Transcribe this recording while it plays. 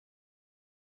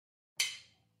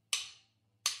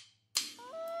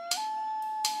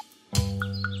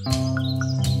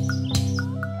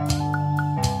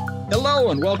Hello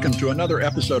and welcome to another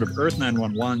episode of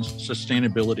Earth911's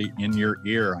Sustainability in Your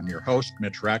Ear. I'm your host,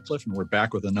 Mitch Ratcliffe, and we're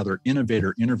back with another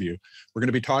innovator interview. We're going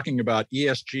to be talking about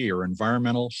ESG, or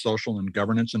environmental, social, and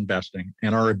governance investing,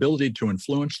 and our ability to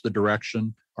influence the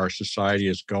direction our society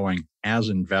is going as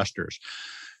investors.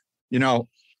 You know,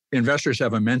 investors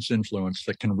have immense influence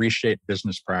that can reshape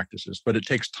business practices, but it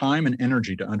takes time and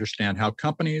energy to understand how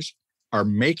companies are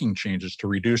making changes to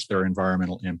reduce their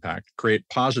environmental impact, create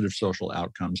positive social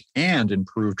outcomes, and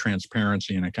improve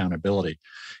transparency and accountability.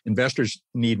 Investors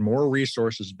need more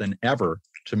resources than ever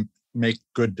to make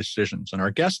good decisions. And our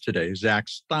guest today,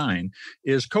 Zach-Stein,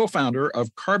 is co-founder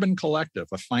of Carbon Collective,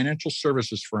 a financial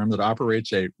services firm that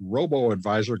operates a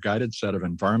robo-advisor guided set of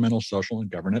environmental, social,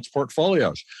 and governance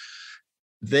portfolios.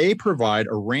 They provide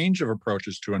a range of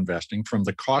approaches to investing, from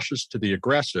the cautious to the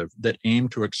aggressive, that aim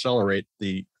to accelerate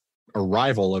the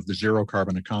arrival of the zero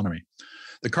carbon economy.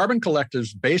 The Carbon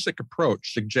Collective's basic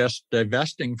approach suggests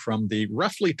divesting from the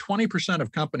roughly 20%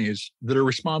 of companies that are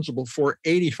responsible for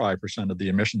 85% of the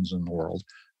emissions in the world,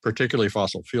 particularly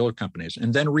fossil fuel companies,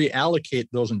 and then reallocate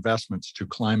those investments to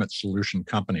climate solution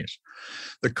companies.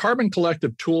 The Carbon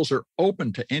Collective tools are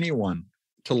open to anyone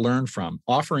to learn from,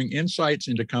 offering insights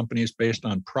into companies based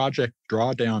on project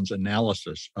drawdowns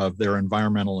analysis of their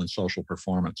environmental and social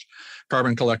performance.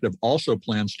 Carbon Collective also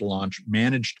plans to launch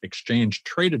managed exchange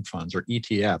traded funds, or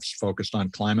ETFs, focused on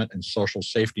climate and social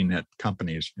safety net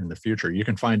companies in the future. You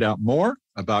can find out more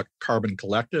about Carbon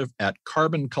Collective at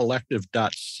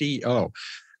carboncollective.co.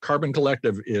 Carbon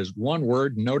Collective is one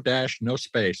word, no dash, no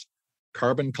space,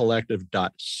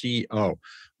 carboncollective.co.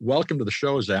 Welcome to the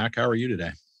show, Zach. How are you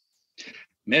today?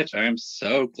 Mitch, I am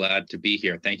so glad to be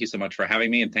here. Thank you so much for having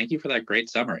me, and thank you for that great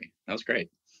summary. That was great.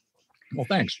 Well,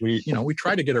 thanks. We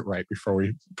try to get it right before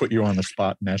we put you on the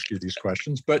spot and ask you these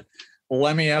questions. But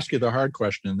let me ask you the hard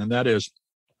question, and that is,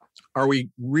 are we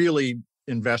really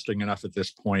investing enough at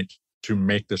this point to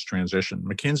make this transition?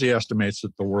 McKinsey estimates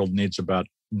that the world needs about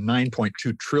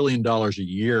 $9.2 trillion a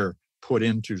year put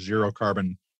into zero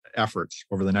carbon efforts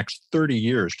over the next 30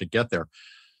 years to get there.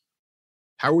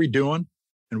 How are we doing?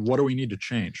 And what do we need to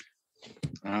change?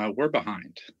 We're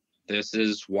behind. This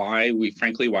is why we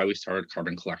started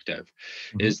Carbon Collective,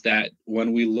 is that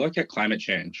when we look at climate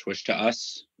change, which to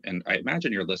us, and I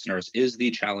imagine your listeners, is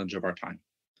the challenge of our time.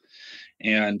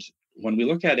 And when we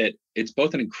look at it, it's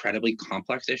both an incredibly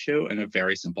complex issue and a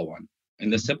very simple one.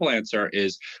 And the simple answer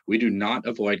is we do not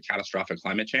avoid catastrophic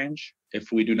climate change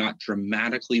if we do not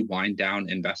dramatically wind down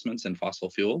investments in fossil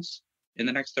fuels in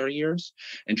the next 30 years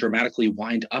and dramatically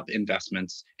wind up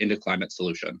investments into climate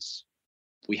solutions.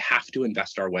 We have to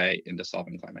invest our way into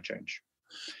solving climate change.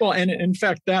 Well, and in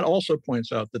fact, that also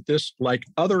points out that this, like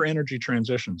other energy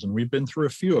transitions, and we've been through a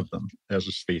few of them as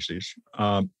a species,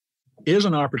 is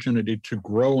an opportunity to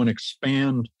grow and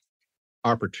expand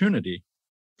opportunity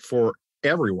for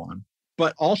everyone,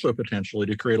 but also potentially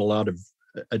to create a lot of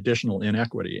additional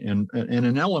inequity. And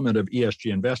an element of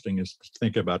ESG investing is to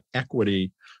think about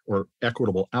equity or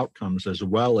equitable outcomes, as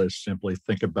well as simply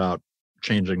think about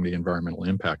changing the environmental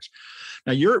impacts.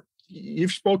 Now,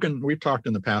 you've spoken, we've talked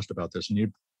in the past about this,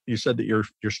 and you said that your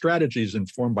strategy is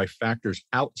informed by factors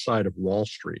outside of Wall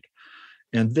Street.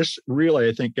 And this really,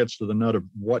 I think, gets to the nut of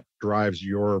what drives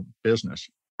your business.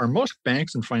 Are most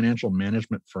banks and financial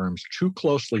management firms too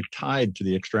closely tied to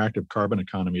the extractive carbon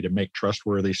economy to make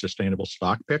trustworthy, sustainable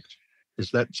stock picks? Is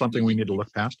that something we need to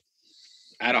look past?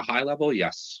 At a high level,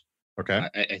 yes. Okay.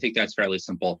 I think that's fairly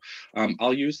simple.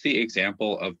 I'll use the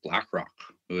example of BlackRock,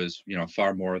 who is,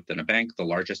 far more than a bank, the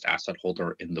largest asset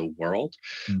holder in the world.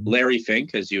 Larry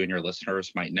Fink, as you and your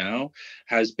listeners might know,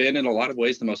 has been in a lot of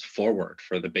ways the most forward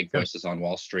for the big voices on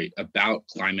Wall Street about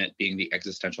climate being the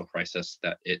existential crisis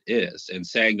that it is, and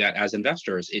saying that as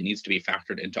investors, it needs to be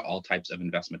factored into all types of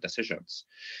investment decisions.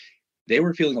 They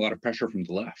were feeling a lot of pressure from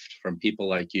the left, from people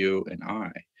like you and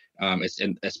I.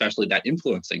 And especially that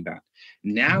influencing that.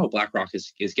 Now BlackRock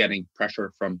is getting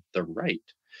pressure from the right.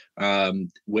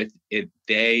 With it,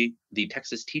 the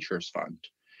Texas Teachers Fund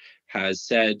has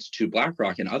said to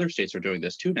BlackRock, and other states are doing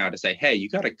this too now, to say, hey, you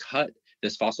got to cut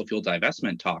this fossil fuel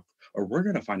divestment talk, or we're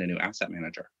going to find a new asset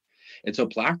manager. And so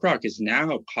BlackRock is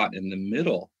now caught in the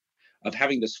middle of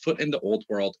having this foot in the old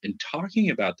world and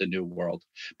talking about the new world,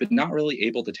 but not really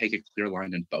able to take a clear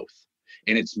line in both.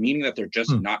 And it's meaning that they're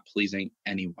just not pleasing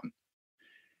anyone.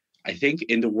 I think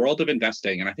in the world of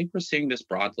investing, and I think we're seeing this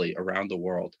broadly around the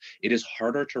world, it is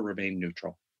harder to remain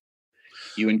neutral.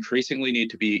 You increasingly need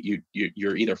to be,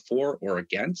 you're either for or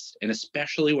against, and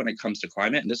especially when it comes to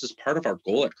climate. And this is part of our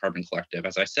goal at Carbon Collective.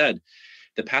 As I said,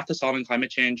 the path to solving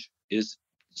climate change is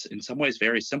in some ways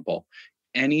very simple.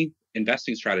 Any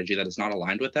investing strategy that is not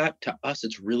aligned with that, to us,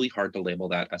 it's really hard to label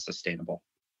that as sustainable.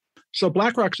 So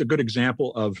BlackRock's a good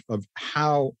example of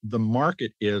how the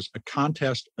market is a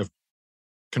contest of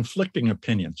conflicting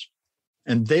opinions,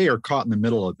 and they are caught in the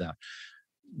middle of that.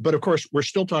 But of course, we're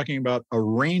still talking about a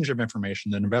range of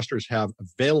information that investors have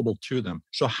available to them.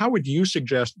 So how would you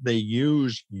suggest they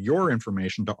use your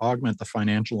information to augment the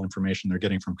financial information they're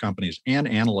getting from companies and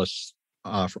analysts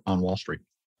on Wall Street?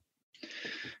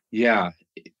 Yeah,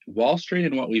 Wall Street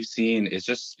and what we've seen is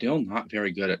just still not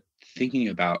very good at thinking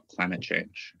about climate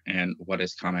change and what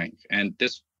is coming. And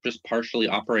this just partially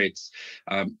operates,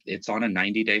 it's on a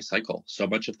 90-day cycle. So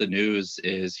much of the news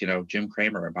is, Jim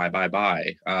Cramer,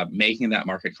 buy, making that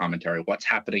market commentary. What's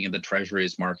happening in the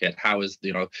treasuries market? How is,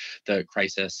 the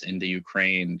crisis in the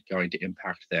Ukraine going to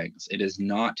impact things? It is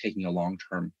not taking a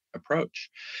long-term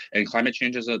approach. And climate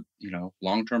change is a,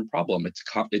 long-term problem.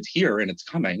 It's here and it's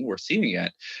coming. We're seeing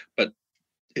it, but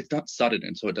it's not sudden,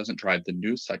 and so it doesn't drive the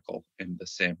news cycle in the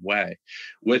same way.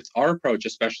 With our approach,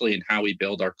 especially in how we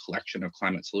build our collection of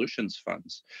climate solutions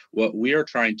funds, what we are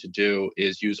trying to do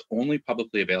is use only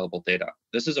publicly available data.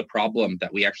 This is a problem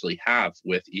that we actually have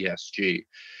with ESG.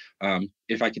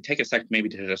 If I could take a second maybe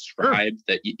to describe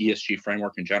the ESG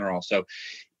framework in general. So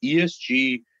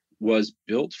ESG was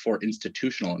built for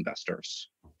institutional investors.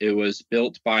 It was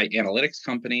built by analytics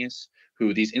companies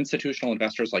who these institutional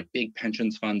investors like big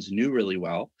pensions funds knew really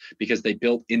well because they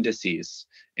built indices,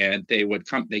 and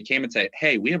they came and say,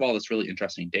 hey, we have all this really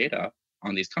interesting data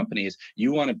on these companies.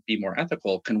 You want to be more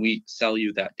ethical. Can we sell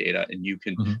you that data and you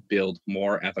can build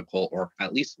more ethical or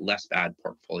at least less bad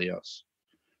portfolios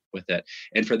with it?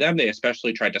 And for them, they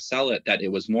especially tried to sell it that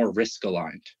it was more risk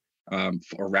aligned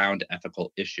around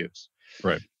ethical issues.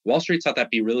 Right. Wall Street thought that'd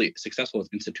be really successful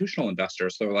with institutional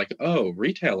investors. So they're like, oh,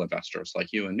 retail investors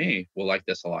like you and me will like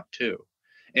this a lot too.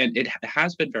 And it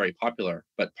has been very popular.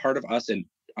 But part of us in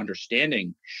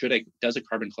understanding does a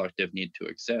carbon collective need to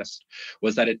exist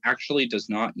was that it actually does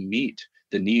not meet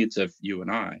the needs of you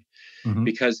and I,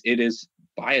 because it is,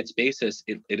 by its basis,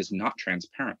 it is not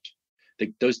transparent.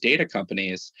 Those data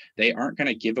companies, they aren't going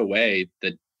to give away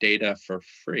the data for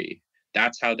free.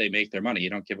 That's how they make their money. You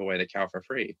don't give away the cow for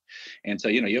free. And so,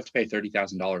 you have to pay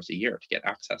 $30,000 a year to get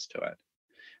access to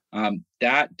it.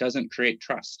 That doesn't create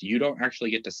trust. You don't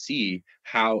actually get to see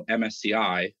how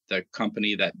MSCI, the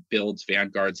company that builds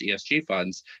Vanguard's ESG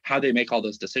funds, how they make all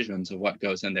those decisions of what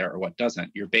goes in there or what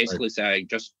doesn't. You're basically saying,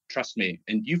 just trust me.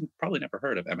 And you've probably never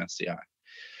heard of MSCI.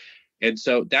 And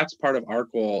so that's part of our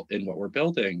goal in what we're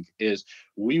building is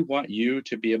we want you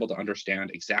to be able to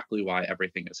understand exactly why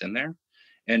everything is in there.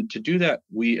 And to do that,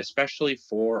 we, especially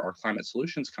for our climate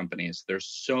solutions companies, there's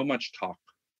so much talk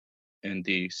in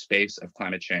the space of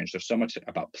climate change. There's so much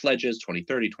about pledges,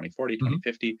 2030, 2040,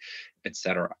 2050, et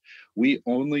cetera. We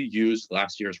only use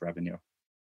last year's revenue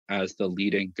as the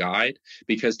leading guide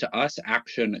because to us,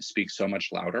 action speaks so much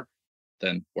louder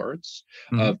than words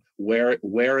of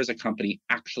where is a company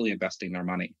actually investing their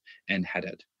money and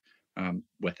headed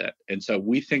with it. And so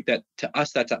we think that to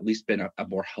us, that's at least been a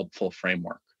more helpful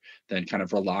framework than kind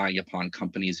of relying upon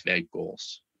companies' vague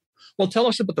goals. Well, tell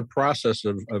us about the process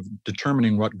of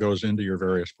determining what goes into your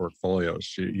various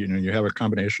portfolios. You have a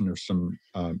combination of some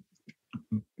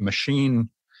machine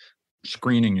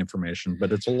screening information,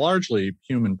 but it's a largely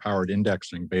human-powered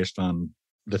indexing based on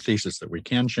the thesis that we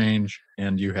can change,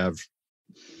 and you have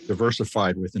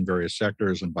diversified within various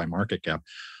sectors and by market cap.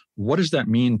 What does that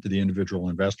mean to the individual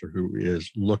investor who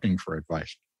is looking for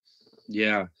advice?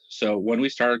 Yeah. So when we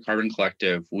started Carbon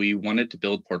Collective, we wanted to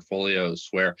build portfolios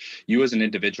where you as an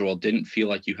individual didn't feel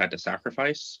like you had to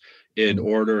sacrifice in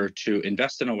order to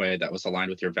invest in a way that was aligned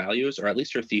with your values, or at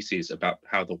least your theses about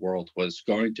how the world was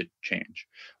going to change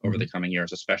over the coming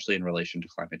years, especially in relation to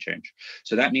climate change.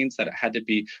 So that means that it had to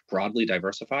be broadly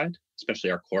diversified,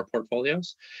 especially our core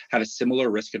portfolios, have a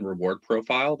similar risk and reward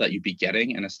profile that you'd be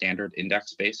getting in a standard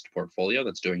index-based portfolio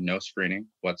that's doing no screening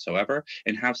whatsoever,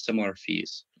 and have similar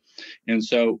fees. And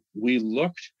so we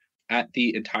looked at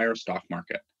the entire stock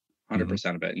market,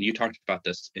 100% of it. And you talked about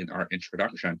this in our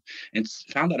introduction, and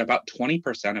found that about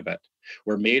 20% of it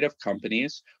were made of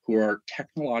companies who are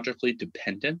technologically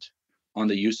dependent on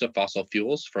the use of fossil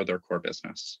fuels for their core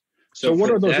business. So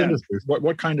what are those industries?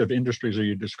 What kind of industries are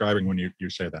you describing when you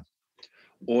say that?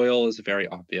 Oil is a very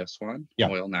obvious one. Yeah.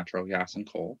 Oil, natural gas, and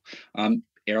coal.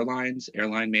 Airlines,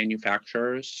 airline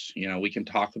manufacturers, we can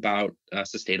talk about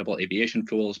sustainable aviation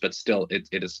fuels, but still it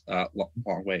is a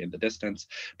long way in the distance.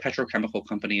 Petrochemical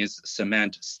companies,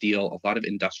 cement, steel, a lot of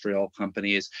industrial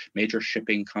companies, major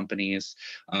shipping companies.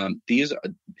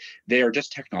 They are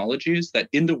just technologies that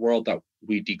in the world that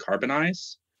we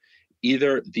decarbonize,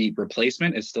 either the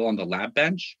replacement is still on the lab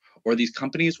bench or these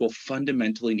companies will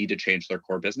fundamentally need to change their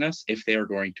core business if they are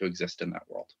going to exist in that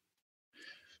world.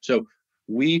 So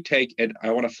we take, and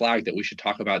I want to flag that we should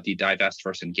talk about the divest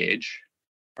versus engage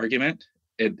argument.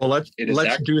 Let's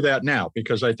do that now,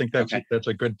 because I think that's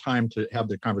a good time to have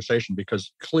the conversation,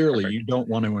 because clearly you don't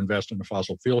want to invest in a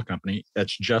fossil fuel company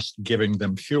that's just giving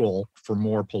them fuel for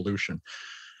more pollution.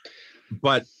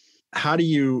 But how do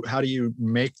you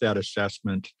make that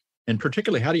assessment? And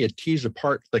particularly, how do you tease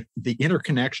apart the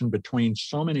interconnection between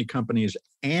so many companies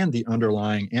and the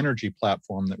underlying energy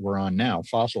platform that we're on now,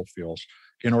 fossil fuels,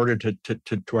 in order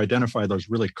to identify those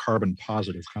really carbon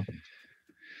positive companies?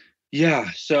 Yeah,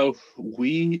 so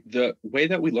the way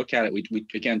that we look at it, we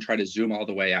again try to zoom all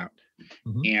the way out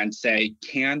and say,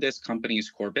 can this company's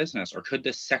core business, or could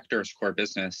this sector's core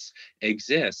business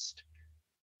exist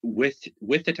with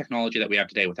the technology that we have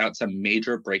today, without some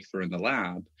major breakthrough in the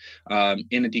lab,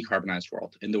 in a decarbonized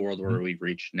world, in the world where we've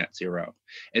reached net zero?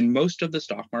 And most of the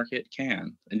stock market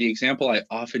can. And the example I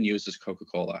often use is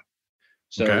Coca-Cola.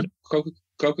 So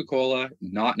Coca-Cola,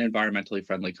 not an environmentally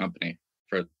friendly company.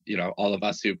 For all of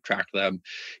us who've tracked them,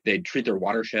 they treat their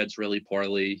watersheds really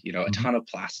poorly. A ton of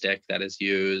plastic that is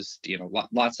used.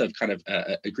 Lots of kind of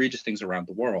egregious things around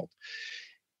the world.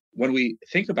 When we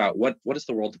think about what is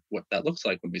the world, what that looks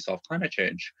like when we solve climate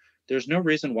change, there's no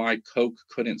reason why Coke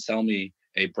couldn't sell me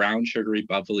a brown, sugary,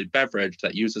 bubbly beverage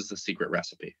that uses the secret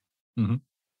recipe.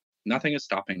 Nothing is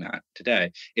stopping that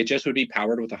today. It just would be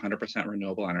powered with 100%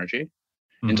 renewable energy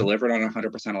and delivered on a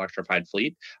 100% electrified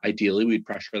fleet. Ideally, we'd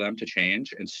pressure them to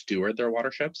change and steward their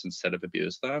waterships instead of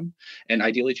abuse them, and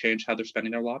ideally change how they're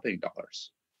spending their lobbying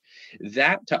dollars.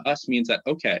 That to us means that,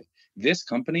 okay, this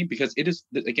company, because it is,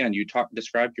 again, you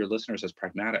described your listeners as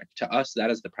pragmatic. To us,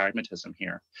 that is the pragmatism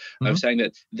here of saying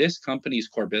that this company's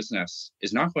core business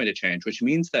is not going to change, which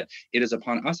means that it is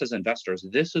upon us as investors,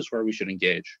 this is where we should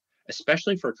engage.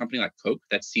 Especially for a company like Coke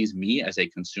that sees me as a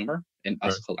consumer and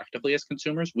us collectively as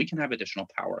consumers, we can have additional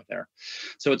power there.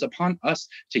 So it's upon us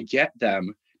to get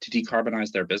them to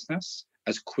decarbonize their business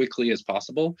as quickly as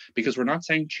possible, because we're not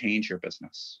saying change your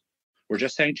business. We're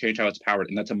just saying change how it's powered.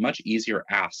 And that's a much easier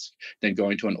ask than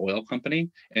going to an oil company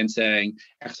and saying,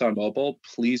 ExxonMobil,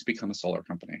 please become a solar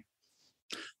company.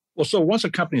 Well, so once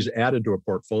a company is added to a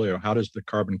portfolio, how does the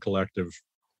Carbon Collective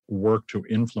work to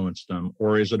influence them?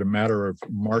 Or is it a matter of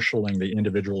marshaling the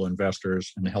individual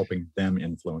investors and helping them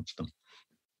influence them?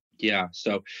 Yeah,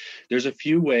 so there's a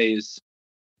few ways.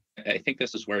 I think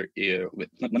this is where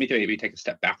let me maybe take a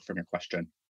step back from your question.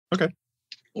 Okay.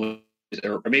 Or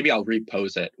maybe I'll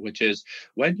repose it, which is,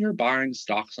 when you're buying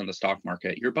stocks on the stock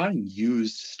market, you're buying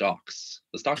used stocks.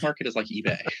 The stock market is like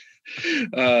eBay.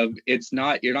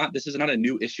 This is not a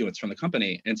new issuance from the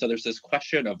company. And so there's this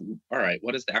question of, all right,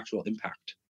 what is the actual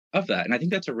impact of that? And I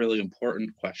think that's a really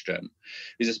important question,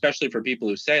 because especially for people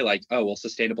who say like, oh, well,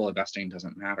 sustainable investing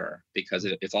doesn't matter because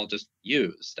it's all just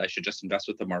used. I should just invest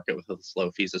with the market with as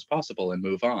low fees as possible and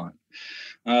move on.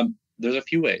 There's a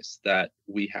few ways that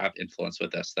we have influence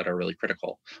with this that are really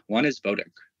critical. One is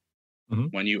voting.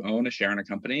 When you own a share in a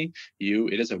company,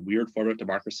 it is a weird form of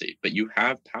democracy, but you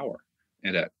have power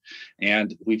in it.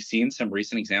 And we've seen some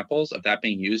recent examples of that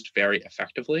being used very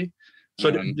effectively. So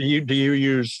do you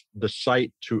use the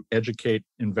site to educate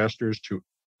investors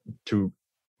to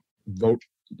vote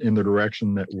in the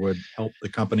direction that would help the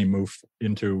company move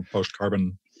into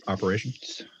post-carbon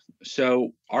operations?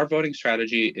 So our voting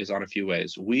strategy is on a few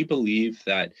ways. We believe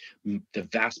that the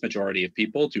vast majority of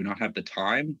people do not have the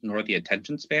time nor the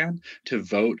attention span to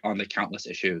vote on the countless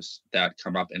issues that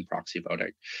come up in proxy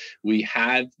voting. We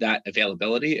have that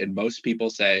availability, and most people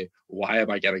say, why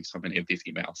am I getting so many of these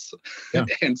emails? Yeah.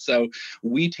 And so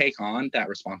we take on that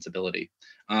responsibility.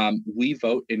 We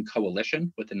vote in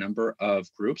coalition with a number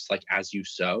of groups like As You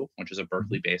Sow, which is a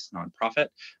Berkeley-based nonprofit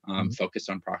focused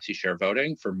on proxy share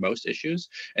voting for most issues.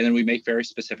 And then we make very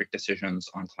specific decisions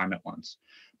on climate ones.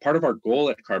 Part of our goal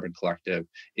at Carbon Collective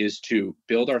is to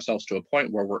build ourselves to a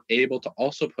point where we're able to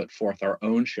also put forth our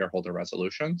own shareholder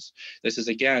resolutions. This is,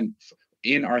 again,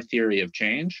 in our theory of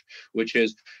change, which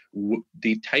is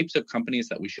the types of companies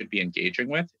that we should be engaging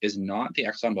with is not the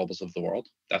ExxonMobils of the world.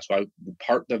 That's why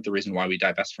part of the reason why we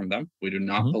divest from them. We do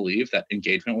not believe that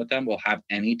engagement with them will have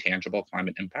any tangible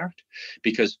climate impact,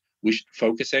 because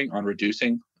focusing on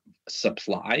reducing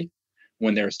supply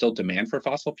when there is still demand for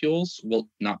fossil fuels will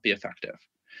not be effective.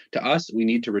 To us, we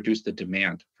need to reduce the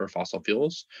demand for fossil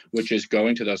fuels, which is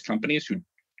going to those companies who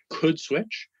could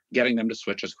switch, getting them to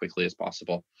switch as quickly as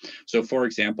possible. So, for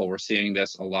example, we're seeing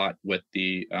this a lot with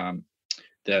the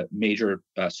major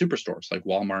superstores like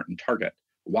Walmart and Target.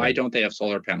 Why don't they have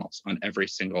solar panels on every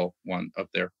single one of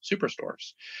their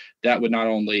superstores? That would not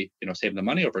only, save them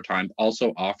money over time,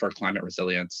 also offer climate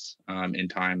resilience in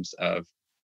times of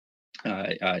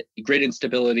great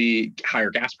instability,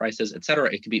 higher gas prices, et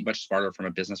cetera. It can be much smarter from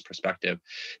a business perspective.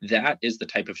 That is the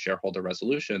type of shareholder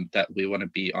resolution that we want to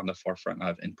be on the forefront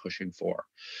of and pushing for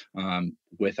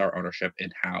with our ownership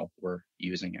and how we're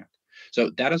using it.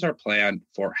 So that is our plan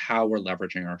for how we're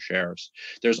leveraging our shares.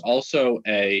 There's also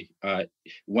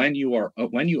when you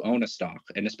own a stock,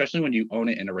 and especially when you own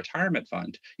it in a retirement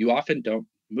fund, you often don't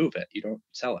move it, you don't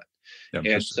sell it.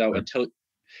 Yeah, and so until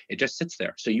it just sits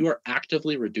there. So you are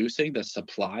actively reducing the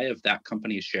supply of that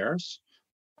company's shares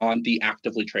on the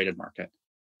actively traded market.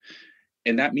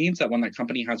 And that means that when that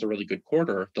company has a really good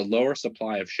quarter, the lower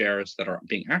supply of shares that are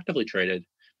being actively traded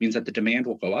means that the demand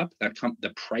will go up, that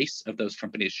the price of those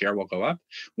companies' share will go up,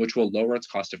 which will lower its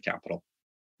cost of capital.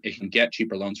 It can get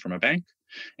cheaper loans from a bank,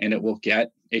 and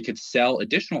it could sell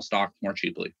additional stock more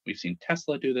cheaply. We've seen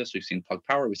Tesla do this. We've seen Plug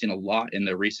Power. We've seen a lot in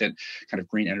the recent kind of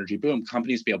green energy boom.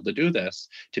 Companies be able to do this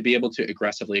to be able to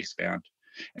aggressively expand.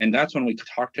 And that's when we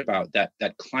talked about that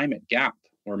climate gap,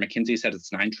 where McKinsey said it's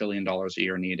 $9 trillion a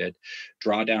year needed.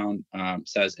 Drawdown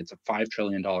says it's $5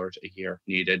 trillion a year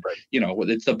needed. Right.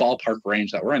 It's the ballpark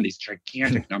range that we're in, these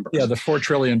gigantic numbers. Yeah, the $4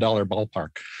 trillion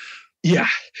ballpark. Yeah.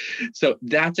 So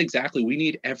that's exactly, we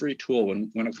need every tool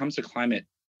when it comes to climate.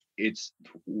 It's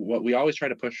what we always try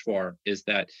to push for is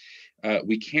that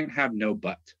we can't have no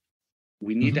but.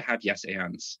 We need to have yes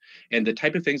ands. And the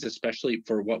type of things, especially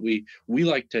for what we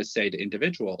like to say to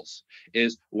individuals,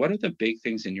 is what are the big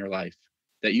things in your life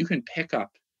that you can pick up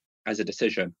as a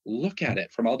decision, look at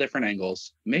it from all different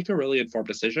angles, make a really informed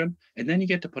decision, and then you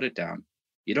get to put it down.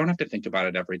 You don't have to think about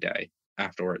it every day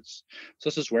afterwards.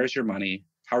 So this is, where's your money?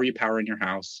 How are you powering your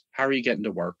house? How are you getting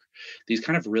to work? These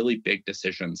kind of really big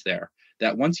decisions there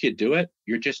that once you do it,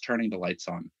 you're just turning the lights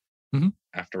on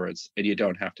afterwards, and you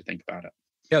don't have to think about it.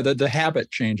 Yeah, the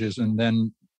habit changes, and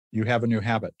then you have a new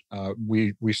habit.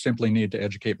 We simply need to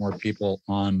educate more people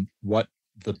on what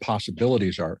the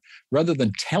possibilities are, rather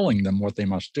than telling them what they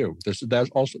must do. That's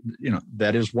also,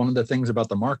 that is one of the things about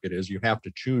the market, is you have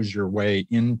to choose your way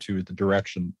into the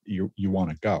direction you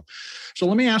want to go. So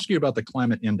let me ask you about the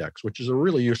climate index, which is a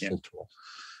really useful tool.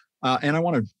 And I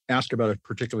want to ask about a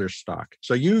particular stock.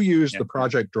 So you use the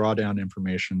project drawdown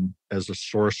information as a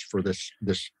source for this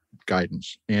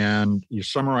guidance, and you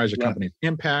summarize a company's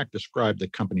impact, describe the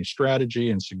company's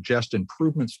strategy, and suggest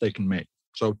improvements they can make.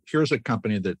 So here's a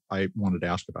company that I wanted to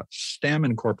ask about, STEM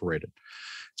Incorporated.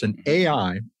 It's an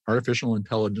AI, artificial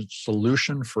intelligence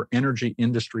solution for energy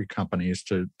industry companies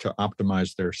to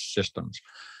optimize their systems.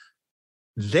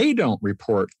 They don't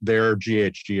report their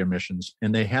GHG emissions,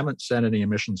 and they haven't set any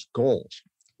emissions goals,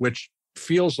 which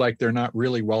feels like they're not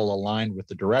really well aligned with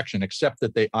the direction, except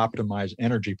that they optimize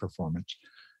energy performance.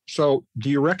 So do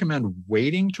you recommend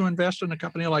waiting to invest in a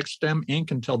company like STEM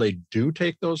Inc. until they do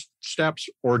take those steps,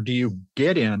 or do you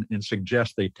get in and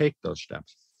suggest they take those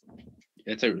steps?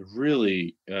 It's a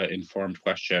really informed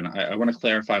question. I want to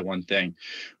clarify one thing.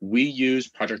 We use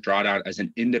Project Drawdown as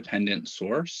an independent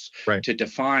source to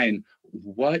define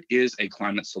what is a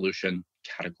climate solution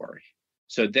category.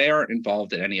 So they aren't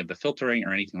involved in any of the filtering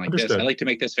or anything like this. I like to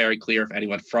make this very clear if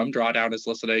anyone from Drawdown is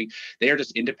listening. They are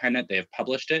just independent. They have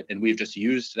published it, and we've just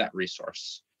used that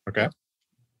resource. Okay.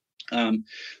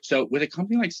 So with a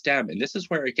company like STEM, and this is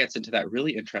where it gets into that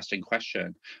really interesting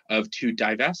question of to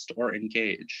divest or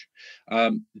engage,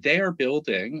 they are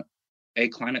building a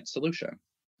climate solution.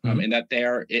 And that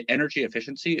their energy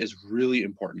efficiency is really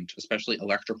important, especially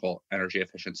electrical energy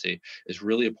efficiency is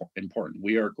really important.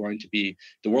 We are going to be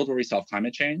the world where we solve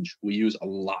climate change. We use a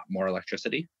lot more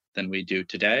electricity than we do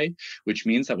today, which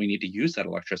means that we need to use that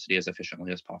electricity as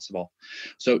efficiently as possible.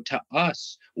 So to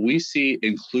us, we see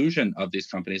inclusion of these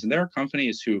companies, and there are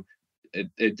companies who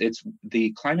it's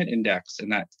the climate index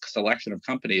and that selection of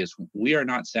companies. We are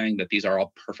not saying that these are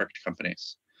all perfect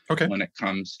companies. Okay. When it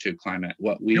comes to climate,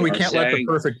 we can't let the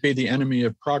perfect be the enemy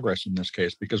of progress in this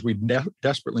case, because we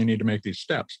desperately need to make these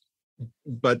steps.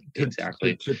 But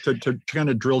to kind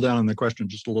of drill down on the question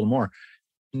just a little more,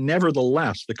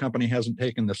 nevertheless, the company hasn't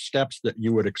taken the steps that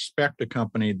you would expect a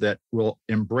company that will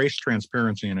embrace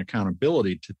transparency and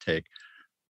accountability to take.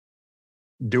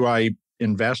 Do I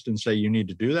invest and say you need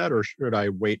to do that, or should I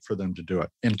wait for them to do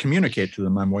it and communicate to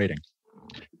them I'm waiting?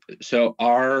 So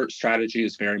our strategy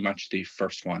is very much the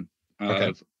first one.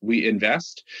 We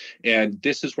invest, and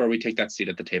this is where we take that seat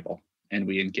at the table and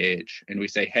we engage and we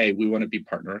say, hey, we want to be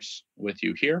partners with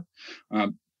you here.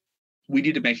 We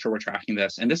need to make sure we're tracking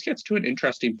this. And this gets to an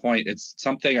interesting point. It's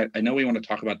something I know we want to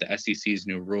talk about the SEC's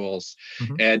new rules.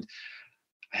 And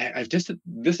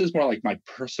this is more like my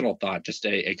personal thought, just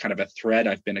a kind of a thread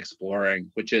I've been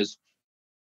exploring, which is,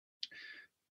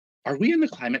 are we in the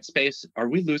climate space? Are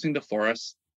we losing the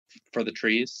forest for the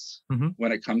trees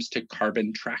when it comes to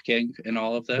carbon tracking and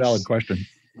all of this? Valid question.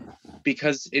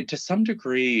 Because to some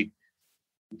degree,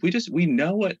 we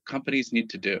know what companies need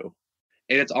to do.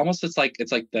 And it's like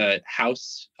the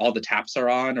house, all the taps are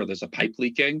on, or there's a pipe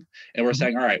leaking. And we're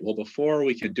saying, all right, well, before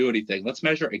we can do anything, let's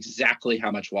measure exactly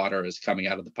how much water is coming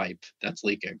out of the pipe that's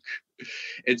leaking.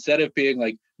 Instead of being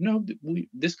like, no,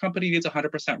 this company needs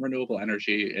 100% renewable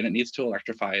energy and it needs to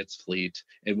electrify its fleet.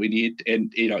 And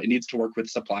it needs to work with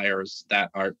suppliers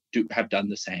that have done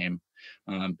the same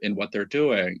in what they're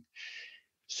doing.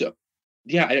 So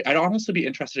yeah, I'd honestly be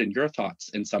interested in your thoughts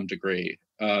in some degree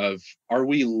of, are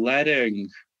we letting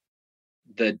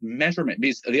the measurement,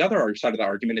 because the other side of the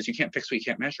argument is you can't fix what you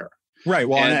can't measure. Right.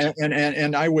 Well,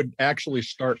 and I would actually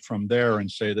start from there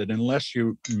and say that unless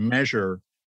you measure,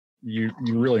 you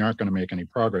really aren't going to make any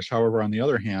progress. However, on the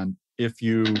other hand, if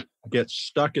you get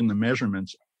stuck in the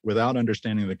measurements without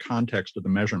understanding the context of the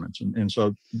measurements, and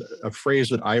so a phrase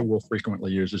that I will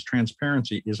frequently use is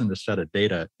transparency isn't a set of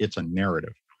data, it's a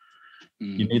narrative.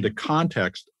 You need the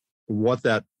context, what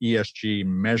that ESG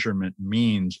measurement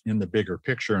means in the bigger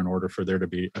picture in order for there to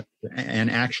be an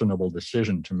actionable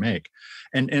decision to make.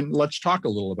 And let's talk a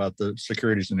little about the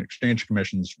Securities and Exchange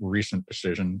Commission's recent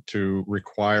decision to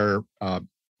require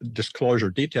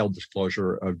detailed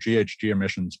disclosure of GHG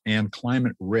emissions and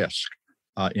climate risk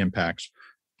impacts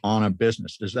on a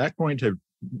business. Is that going to,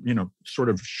 sort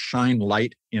of shine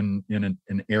light in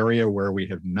an area where we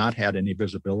have not had any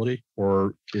visibility,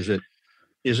 or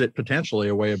is it potentially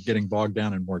a way of getting bogged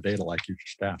down in more data like you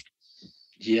just asked?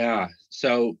 Yeah,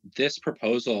 so this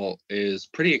proposal is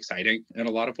pretty exciting in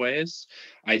a lot of ways.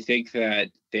 I think that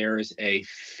there's a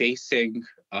facing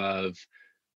of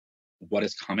what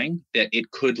is coming that it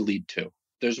could lead to.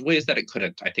 There's ways that it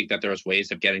couldn't. I think that there's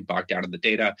ways of getting bogged down in the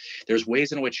data. There's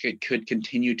ways in which it could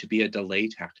continue to be a delay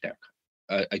tactic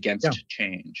against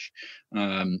change.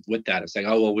 With that, it's like,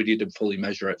 oh, well, we need to fully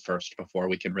measure it first before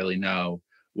we can really know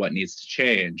what needs to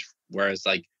change. Whereas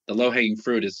like the low-hanging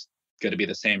fruit is going to be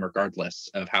the same regardless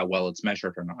of how well it's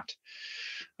measured or not.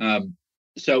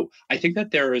 So I think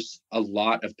that there is a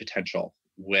lot of potential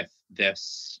with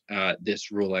this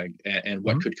ruling and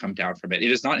what could come down from it.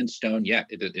 It is not in stone yet.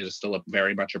 It is still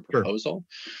very much a proposal.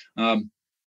 Sure.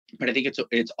 But I think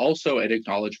it's also an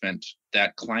acknowledgement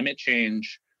that climate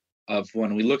change,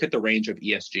 when we look at the range of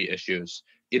ESG issues,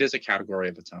 it is a category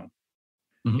of its own.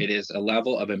 It is a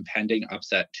level of impending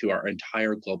upset to our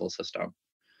entire global system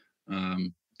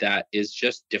that is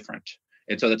just different.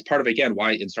 And so that's part of, again,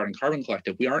 why in starting Carbon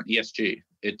Collective, we aren't ESG,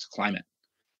 it's climate.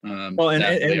 Well, and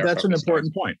that's an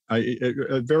important point,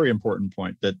 a very important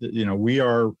point, that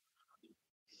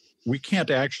we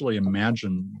can't actually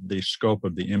imagine the scope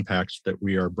of the impacts that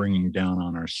we are bringing down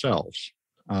on ourselves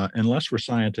unless we're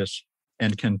scientists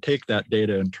and can take that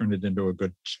data and turn it into a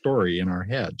good story in our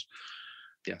heads.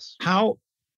 Yes.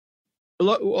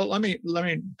 Well, let me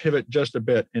pivot just a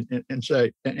bit and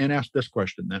say and ask this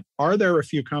question then: are there a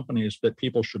few companies that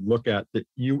people should look at that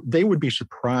they would be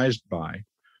surprised by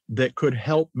that could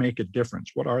help make a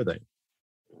difference? What are they?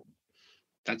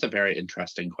 That's a very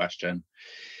interesting question.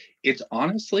 It's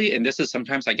honestly, and this is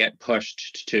sometimes I get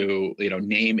pushed to,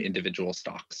 name individual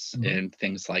stocks and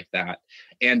things like that.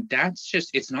 And that's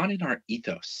just, it's not in our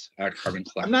ethos at Carbon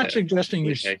Collective. I'm not suggesting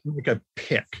you make a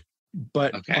pick,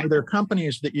 but are there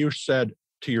companies that you said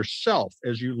to yourself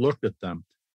as you looked at them,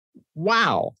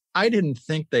 wow, I didn't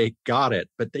think they got it,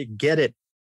 but they get it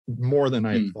more than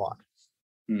I thought?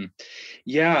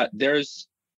 Yeah, it's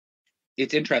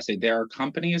interesting. There are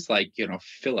companies like,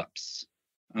 Philips.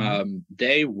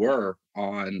 They were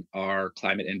on our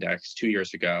climate index 2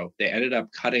 years ago. They ended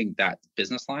up cutting that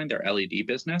business line, their LED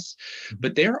business,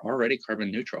 but they're already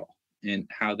carbon neutral in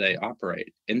how they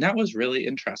operate. And that was really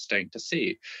interesting to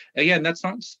see. Again, that's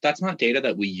not data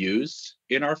that we use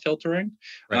in our filtering,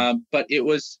 right. But it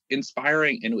was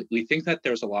inspiring. And we think that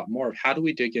there's a lot more of how do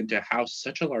we dig into how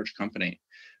such a large company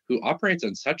who operates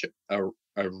in such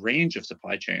a range of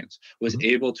supply chains was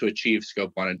able to achieve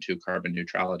scope 1 and 2 carbon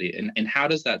neutrality, and how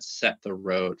does that set the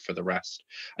road for the rest?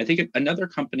 I think another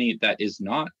company that is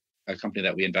not a company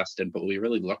that we invest in, but we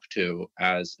really look to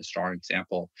as a strong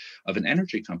example of an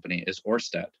energy company is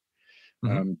Ørsted.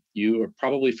 You are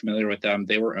probably familiar with them.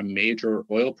 They were a major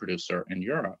oil producer in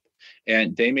Europe,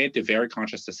 and they made the very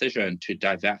conscious decision to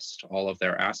divest all of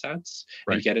their assets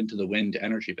and get into the wind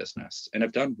energy business, and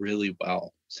have done really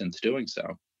well since doing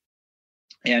so.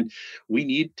 And we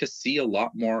need to see a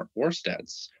lot more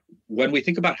Ørsteds. When we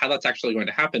think about how that's actually going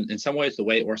to happen, in some ways, the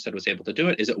way Ørsted was able to do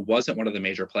it is it wasn't one of the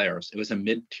major players. It was a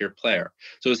mid-tier player.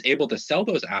 So it was able to sell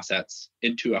those assets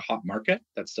into a hot market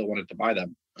that still wanted to buy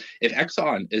them. If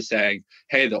Exxon is saying,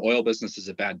 hey, the oil business is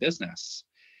a bad business,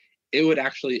 it would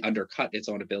actually undercut its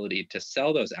own ability to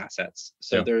sell those assets.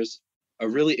 So there's a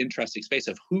really interesting space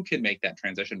of who can make that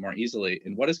transition more easily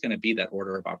and what is going to be that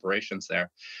order of operations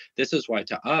there. This is why,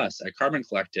 to us at Carbon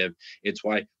Collective, it's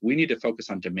why we need to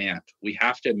focus on demand. We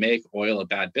have to make oil a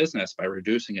bad business by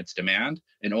reducing its demand,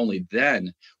 and only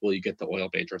then will you get the oil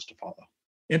majors to follow.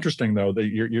 Interesting, though, that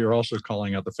you're also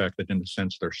calling out the fact that in a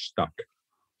sense they're stuck.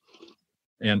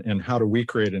 And how do we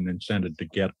create an incentive to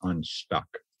get unstuck?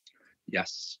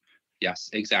 Yes,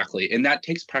 exactly. And that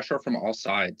takes pressure from all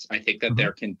sides. I think that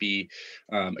there can be,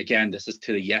 again, this is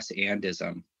to the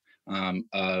yes-andism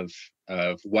of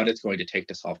what it's going to take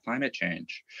to solve climate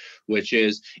change, which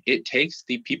is it takes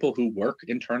the people who work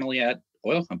internally at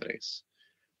oil companies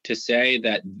to say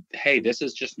that, hey, this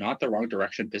is just not the wrong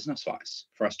direction business-wise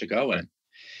for us to go in.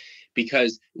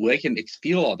 Because they can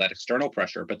feel all that external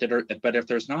pressure, but if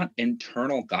there's not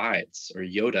internal guides or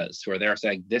Yodas who are there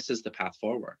saying, this is the path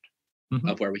forward,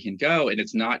 of where we can go, and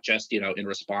it's not just in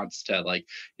response to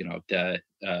the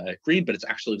greed, but it's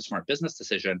actually the smart business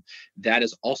decision. That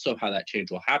is also how that change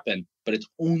will happen, but it's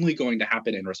only going to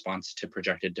happen in response to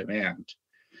projected demand.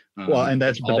 And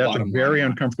that's a very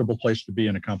uncomfortable place to be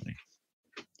in a company.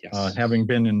 Yes. Having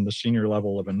been in the senior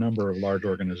level of a number of large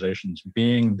organizations,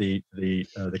 being the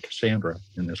Cassandra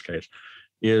in this case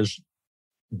is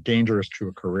dangerous to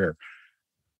a career.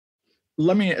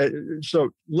 So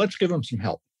let's give them some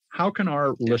help. How can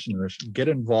our listeners get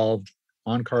involved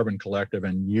on Carbon Collective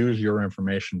and use your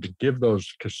information to give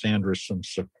those Cassandras some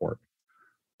support?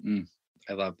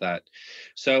 I love that.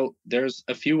 So there's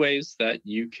a few ways that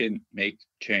you can make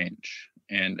change,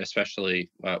 and especially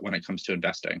when it comes to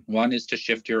investing. One is to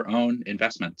shift your own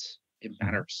investments. It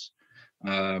matters.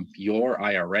 Your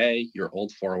IRA, your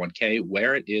old 401k,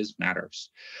 where it is matters.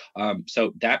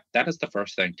 So that is the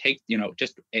first thing. Take,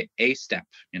 just a step,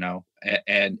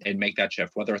 and make that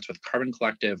shift, whether it's with Carbon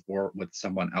Collective or with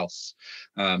someone else.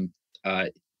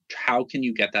 How can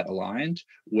you get that aligned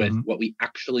with what we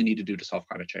actually need to do to solve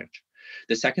climate change?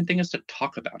 The second thing is to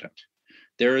talk about it.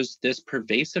 There is this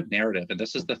pervasive narrative, and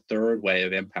this is the third way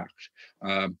of impact,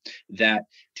 that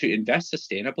to invest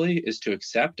sustainably is to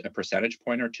accept a percentage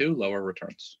point or two lower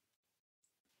returns.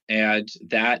 And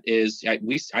that is,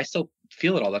 I still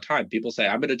feel it all the time. People say,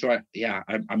 I'm going to join. Yeah,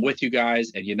 I'm with you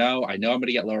guys. And, I know I'm going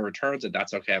to get lower returns, and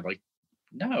that's okay. I'm like,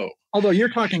 no. Although you're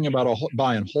talking about a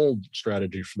buy and hold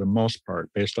strategy for the most part,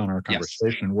 based on our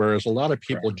conversation, whereas a lot of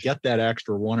people get that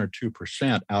extra 1 or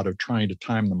 2% out of trying to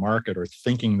time the market or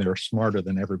thinking they're smarter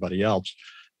than everybody else.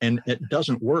 And it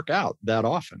doesn't work out that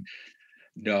often.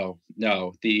 No.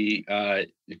 The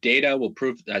data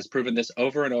has proven this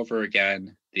over and over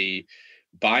again. The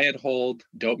buy and hold,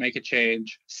 don't make a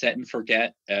change, set and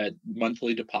forget a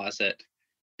monthly deposit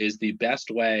is the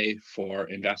best way for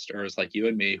investors like you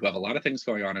and me, who have a lot of things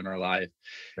going on in our life,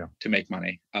 to make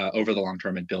money over the long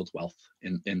term and build wealth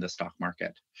in the stock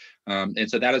market. And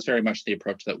so that is very much the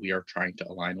approach that we are trying to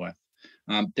align with.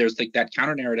 There's that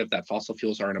counter narrative that fossil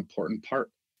fuels are an important part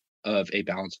of a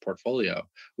balanced portfolio,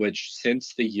 which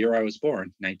since the year I was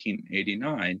born,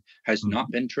 1989, has not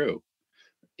been true.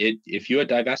 If you had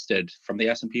divested from the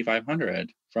S&P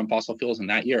 500 from fossil fuels in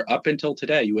that year, up until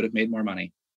today, you would have made more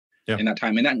money. In that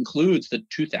time, and that includes the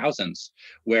 2000s,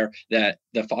 where the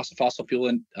fossil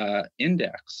fuel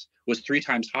index was 3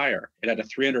 times higher. It had a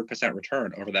 300%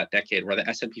 return over that decade, where the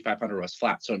S&P 500 was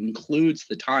flat. So it includes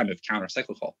the time of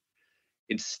counter-cyclical.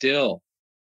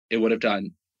 It would have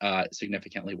done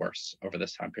significantly worse over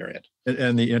this time period.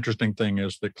 And the interesting thing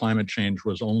is that climate change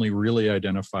was only really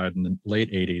identified in the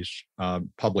late 80s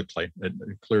publicly.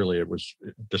 Clearly, it was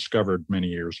discovered many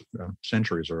years,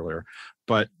 centuries earlier.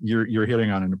 But you're hitting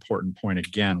on an important point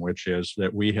again, which is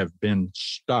that we have been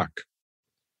stuck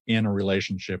in a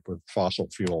relationship with fossil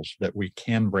fuels that we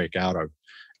can break out of.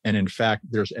 And in fact,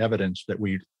 there's evidence that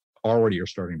we already are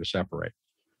starting to separate.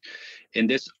 And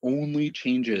this only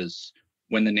changes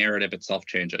when the narrative itself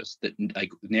changes. That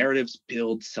narratives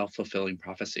build self-fulfilling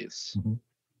prophecies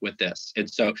with this. And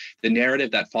so the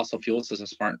narrative that fossil fuels is a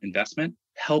smart investment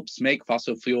helps make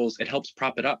fossil fuels, it helps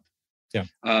prop it up.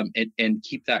 And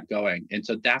keep that going. And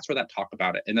so that's where that talk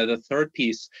about it. And then the third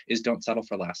piece is don't settle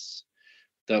for less.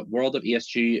 The world of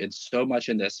ESG and so much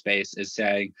in this space is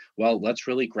saying, well, let's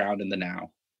really ground in the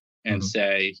now and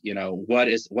say, what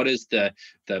is the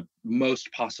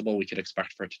most possible we could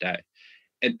expect for today.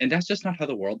 And that's just not how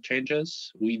the world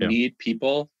changes. We need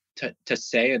people to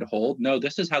say and hold, no,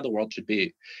 this is how the world should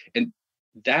be. And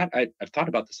that I've thought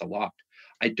about this a lot.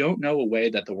 I don't know a way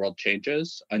that the world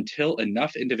changes until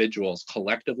enough individuals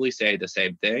collectively say the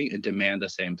same thing and demand the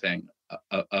same thing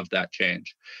of that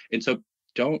change. And so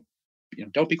don't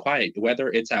be quiet. Whether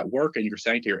it's at work and you're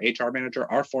saying to your HR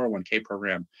manager, our 401k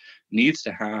program needs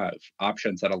to have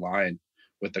options that align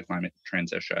with the climate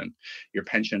transition, your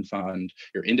pension fund,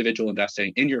 your individual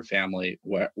investing in your family,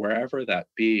 wherever that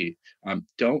be,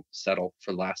 don't settle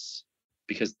for less,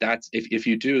 because that's if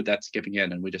you do, that's giving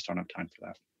in, and we just don't have time for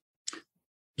that.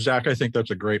 Zach, I think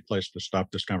that's a great place to stop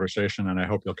this conversation, and I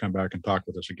hope you'll come back and talk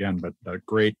with us again. But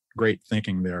great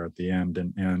thinking there at the end.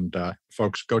 And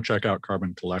folks, go check out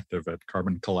Carbon Collective at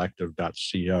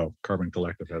carboncollective.co. Carbon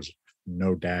Collective has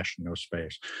no dash, no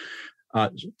space.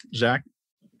 Zach,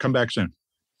 come back soon.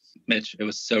 Mitch, it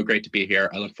was so great to be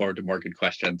here. I look forward to more good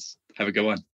questions. Have a good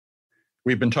one.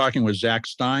 We've been talking with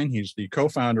Zach-Stein. He's the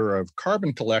co-founder of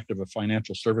Carbon Collective, a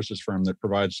financial services firm that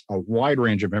provides a wide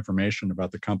range of information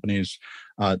about the companies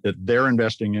that they're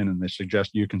investing in, and they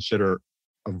suggest you consider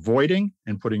avoiding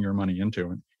and putting your money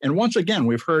into. And once again,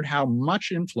 we've heard how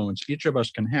much influence each of us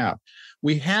can have.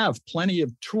 We have plenty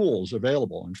of tools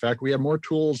available. In fact, we have more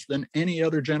tools than any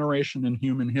other generation in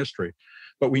human history.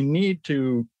 But we need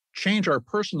to change our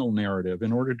personal narrative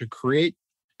in order to create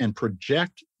and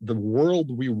project the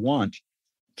world we want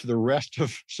to the rest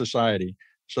of society,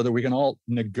 so that we can all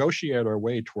negotiate our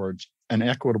way towards an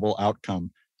equitable outcome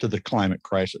to the climate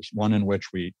crisis, one in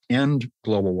which we end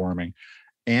global warming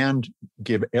and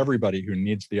give everybody who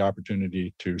needs the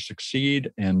opportunity to succeed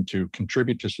and to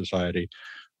contribute to society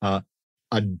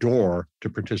a door to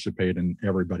participate in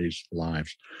everybody's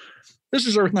lives. This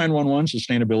is Earth911,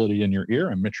 Sustainability in Your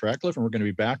Ear. I'm Mitch Ratcliffe, and we're going to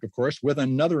be back, of course, with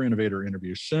another innovator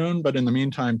interview soon. But in the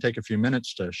meantime, take a few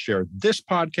minutes to share this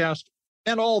podcast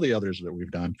and all the others that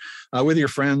we've done with your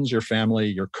friends, your family,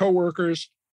 your coworkers.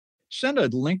 Send a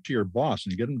link to your boss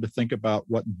and get them to think about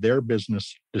what their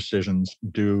business decisions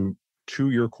do to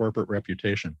your corporate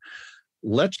reputation.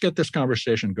 Let's get this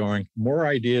conversation going. More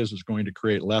ideas is going to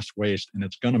create less waste, and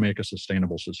it's going to make a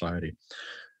sustainable society.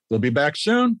 We'll be back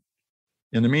soon.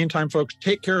 In the meantime, folks,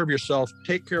 take care of yourself,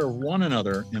 take care of one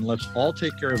another, and let's all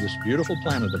take care of this beautiful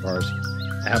planet of ours.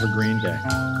 Have a green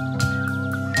day.